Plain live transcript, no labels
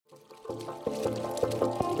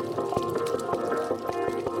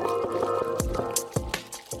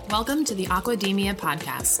Welcome to the Aquademia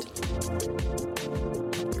Podcast.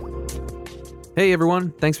 Hey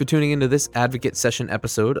everyone, thanks for tuning into this Advocate Session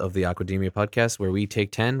episode of the Aquademia Podcast, where we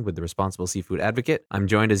take 10 with the Responsible Seafood Advocate. I'm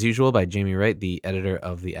joined as usual by Jamie Wright, the editor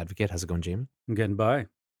of The Advocate. How's it going, Jamie? I'm getting by.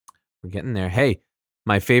 We're getting there. Hey,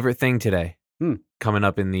 my favorite thing today coming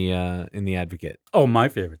up in the Advocate. Oh, my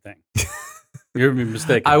favorite thing. You're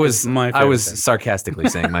mistaken. I was thing. sarcastically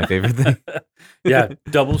saying my favorite thing. Yeah,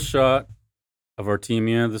 double shot of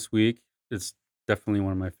Artemia this week. It's definitely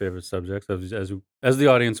one of my favorite subjects, as the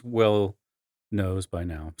audience well knows by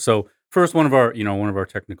now. So first, one of our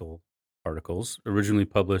technical articles, originally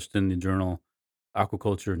published in the journal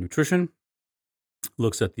Aquaculture and Nutrition,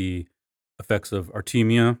 looks at the effects of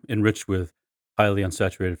Artemia enriched with highly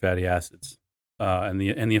unsaturated fatty acids, and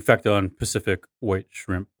the effect on Pacific white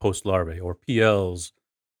shrimp post larvae, or PLs,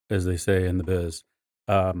 as they say in the biz.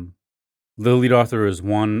 The lead author is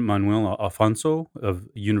Juan Manuel Alfonso of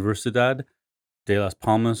Universidad de Las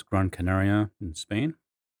Palmas, Gran Canaria in Spain.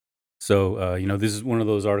 So, this is one of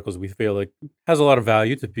those articles we feel like has a lot of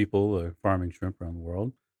value to people farming shrimp around the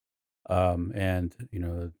world. And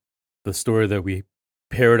the story that we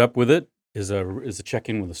paired up with it is a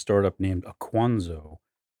check-in with a startup named Aquanzo.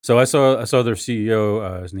 So I saw their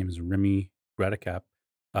CEO, his name is Remy Gradicap,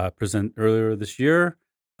 present earlier this year.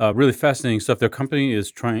 Really fascinating stuff. Their company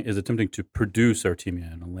is attempting to produce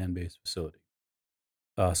Artemia in a land-based facility.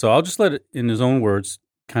 So I'll just let it, in his own words,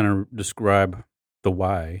 kind of describe the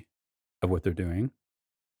why of what they're doing.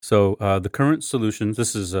 So the current solutions.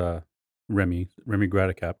 This is Remy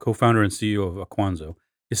Gradicap, co-founder and CEO of Aquanzo.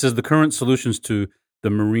 He says the current solutions to the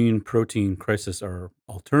marine protein crisis are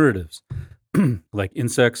alternatives, like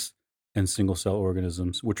insects and single-cell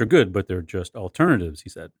organisms, which are good, but they're just alternatives, he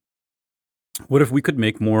said. What if we could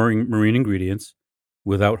make more marine ingredients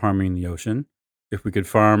without harming the ocean? If we could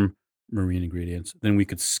farm marine ingredients, then we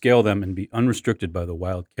could scale them and be unrestricted by the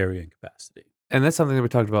wild carrying capacity. And that's something that we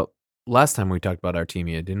talked about last time we talked about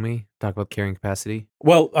Artemia, didn't we? Talk about carrying capacity?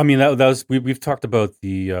 Well, I mean, that was we've talked about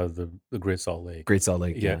the Great Salt Lake. Great Salt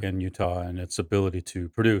Lake, yeah. In Utah, and its ability to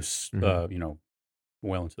produce,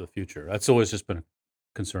 well into the future. That's always just been a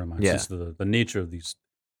concern of mine. Yeah. It's just the nature of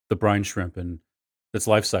the brine shrimp and its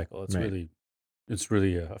life cycle. It's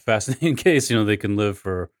really a fascinating case. They can live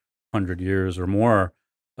for 100 years or more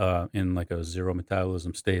in like a zero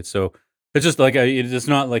metabolism state. So it's just like it's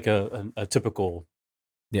not like a typical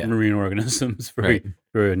marine organism. It's very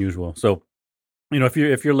unusual. So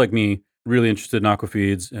if you're like me, really interested in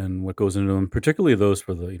aquafeeds and what goes into them, particularly those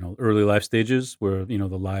for the early life stages where the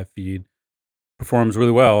live feed performs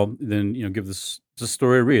really well, then give this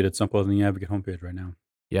story a read. It's up on the Advocate homepage right now.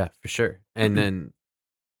 Yeah, for sure. And then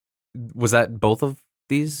was that both of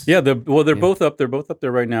these? Yeah, they're both up. They're both up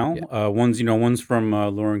there right now. Yeah. One's from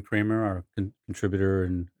Lauren Kramer, our contributor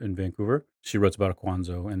in Vancouver. She writes about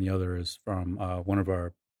Aquanzo, and the other is from one of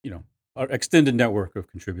our extended network of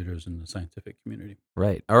contributors in the scientific community.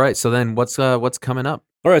 Right. All right. So then, what's coming up?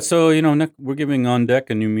 All right. So we're giving On Deck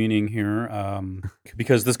a new meaning here,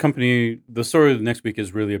 because this company, the story of next week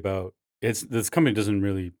is really about. This company doesn't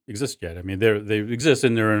really exist yet. I mean, they exist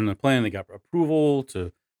and they're in a plan. They got approval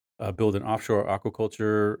to build an offshore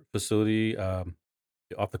aquaculture facility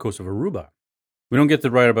off the coast of Aruba. We don't get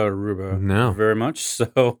to write about Aruba very much.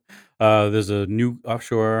 So there's a new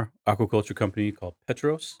offshore aquaculture company called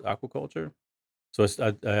Petros Aquaculture. So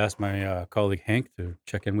I asked my colleague Hank to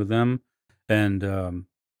check in with them. And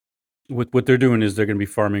what they're doing is they're going to be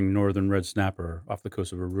farming northern red snapper off the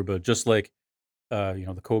coast of Aruba, just like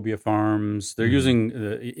the cobia farms. They're using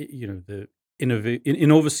the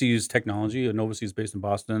Innovaseas technology. Innovaseas is based in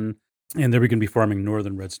Boston, and they're going to be farming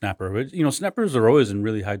northern red snapper. But, snappers are always in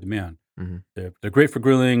really high demand. Mm-hmm. They're great for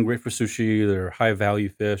grilling, great for sushi. They're high value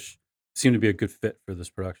fish. Seem to be a good fit for this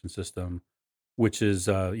production system, which is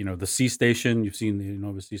the Sea Station. You've seen the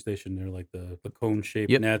Innova Station. They're like the cone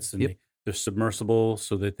shaped nets, and they're submersible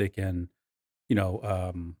so that they can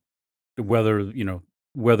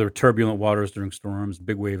weather turbulent waters during storms,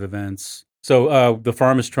 big wave events. So the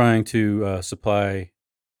farm is trying to supply.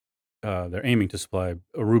 They're aiming to supply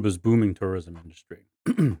Aruba's booming tourism industry.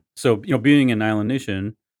 So being an island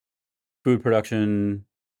nation, food production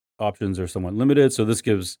options are somewhat limited. So this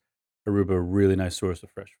gives Aruba a really nice source of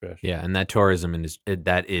fresh fish. Yeah, and that tourism industry,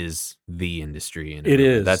 that is the industry. In It Aruba.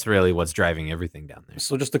 is. That's really what's driving everything down there.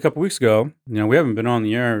 So just a couple weeks ago, we haven't been on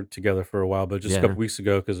the air together for a while, but just a couple weeks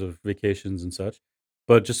ago because of vacations and such.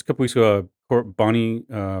 But just a couple weeks ago, Bonnie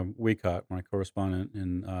Waycott, my correspondent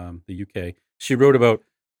in the UK, she wrote about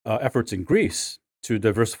efforts in Greece to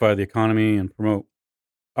diversify the economy and promote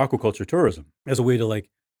aquaculture tourism as a way to like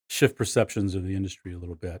shift perceptions of the industry a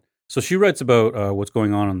little bit. So she writes about what's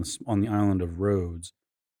going on the island of Rhodes.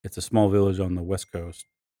 It's a small village on the west coast.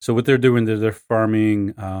 So what they're doing, they're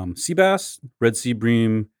farming sea bass, red sea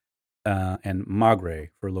bream, and magre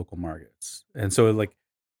for local markets. And so like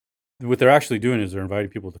what they're actually doing is they're inviting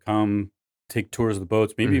people to come take tours of the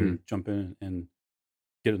boats, maybe even jump in and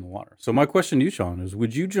get in the water. So my question to you, Sean, is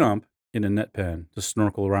would you jump in a net pen to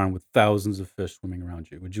snorkel around with thousands of fish swimming around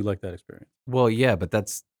you? Would you like that experience? Well, yeah, but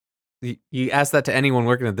that's you ask that to anyone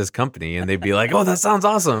working at this company, and they'd be like, "Oh, that sounds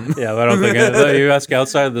awesome." Yeah, but I don't think you ask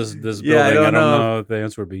outside this building. I don't know if the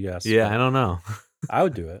answer would be yes. Yeah, I don't know. I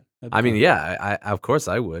would do it. I mean, yeah, I of course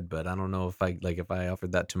I would, but I don't know if I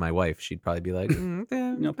offered that to my wife, she'd probably be like,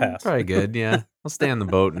 pass. Probably good. Yeah, I'll stay on the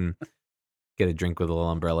boat and get a drink with a little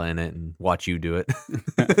umbrella in it and watch you do it.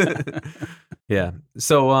 Yeah.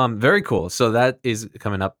 So very cool. So that is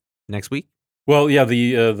coming up next week. Well, yeah,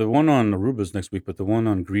 the one on Aruba is next week, but the one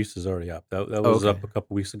on Greece is already up. That was up a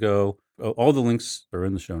couple weeks ago. All the links are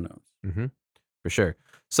in the show notes. Mm-hmm. For sure.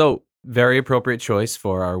 So very appropriate choice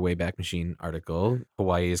for our Wayback Machine article.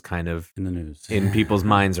 Hawaii is kind of in the news, in people's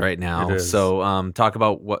minds right now. It is. So talk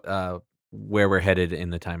about where we're headed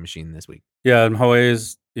in the time machine this week. Yeah, and Hawaii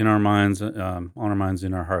is in our minds, in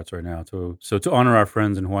our hearts right now. So to honor our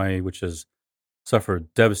friends in Hawaii, which has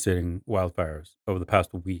suffered devastating wildfires over the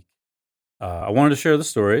past week, I wanted to share the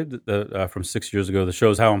story from 6 years ago that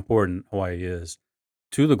shows how important Hawaii is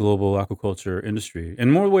to the global aquaculture industry in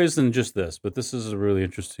more ways than just this. But this is a really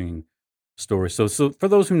interesting story. So for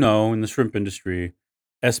those who know, in the shrimp industry,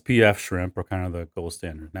 SPF shrimp are kind of the gold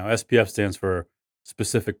standard. Now, SPF stands for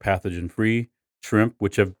specific pathogen-free shrimp,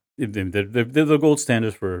 which they're the gold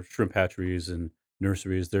standards for shrimp hatcheries and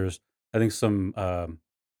nurseries. There's, I think, some are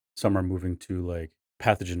moving to like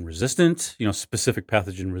pathogen resistant, specific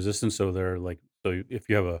pathogen resistant. So they're like, so if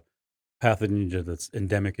you have a pathogen that's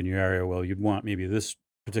endemic in your area, well, you'd want maybe this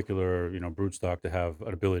particular, broodstock to have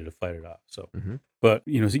an ability to fight it off. So, but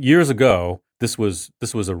years ago, this was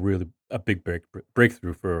a big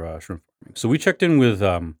breakthrough for shrimp farming. So we checked in with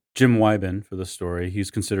Jim Wybin for this story.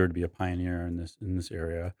 He's considered to be a pioneer in this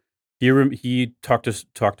area. He talked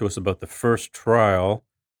to us about the first trial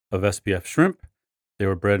of SPF shrimp. They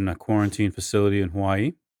were bred in a quarantine facility in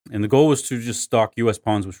Hawaii, and the goal was to just stock U.S.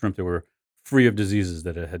 ponds with shrimp that were free of diseases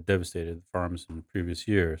that had devastated farms in previous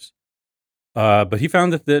years. But he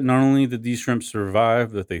found that not only did these shrimp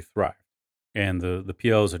survive, that they thrived, and the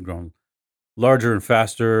PLs had grown larger and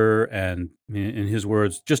faster, and in his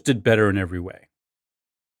words, just did better in every way.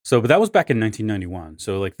 So, but that was back in 1991.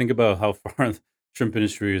 So, like, think about how far the shrimp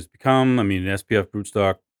industry has become. I mean, SPF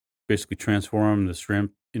broodstock basically transformed the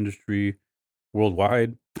shrimp industry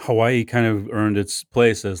worldwide. Hawaii kind of earned its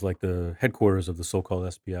place as like the headquarters of the so-called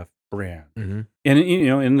SPF brand. And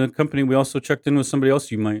in the company, we also checked in with somebody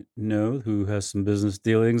else you might know who has some business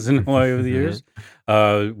dealings in Hawaii over the years.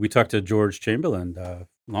 We talked to George Chamberlain,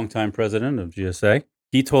 longtime president of GSA.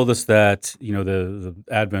 He told us that the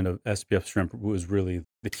advent of SPF shrimp was really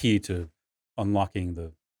the key to unlocking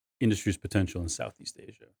the industry's potential in Southeast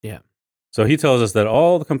Asia. Yeah. So he tells us that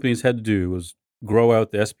all the companies had to do was grow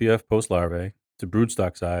out the SPF post-larvae to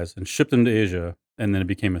broodstock size and ship them to Asia, and then it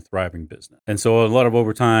became a thriving business. And so a lot of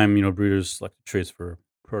over time, breeders selected traits for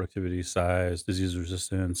productivity, size, disease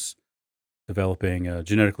resistance, developing a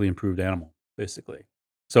genetically improved animal, basically.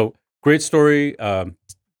 So great story. Kind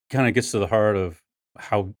of gets to the heart of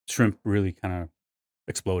how shrimp really kind of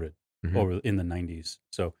exploded over in the 90s.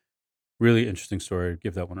 So really interesting story.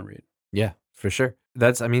 Give that one a read. Yeah, for sure.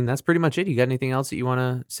 That's pretty much it. You got anything else that you want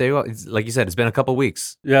to say? Well, like you said, it's been a couple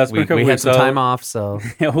weeks. Yeah, it's been a couple weeks. We had some time off, so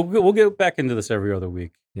yeah, we'll get back into this every other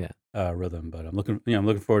week. Yeah, rhythm. But I'm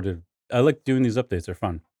looking forward to. I like doing these updates. They're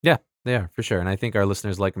fun. Yeah, they are for sure, and I think our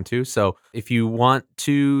listeners like them too. So if you want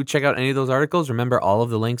to check out any of those articles, remember all of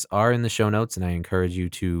the links are in the show notes, and I encourage you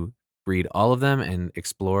to read all of them and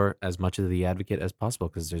explore as much of The Advocate as possible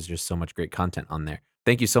because there's just so much great content on there.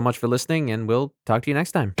 Thank you so much for listening, and we'll talk to you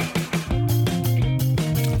next time.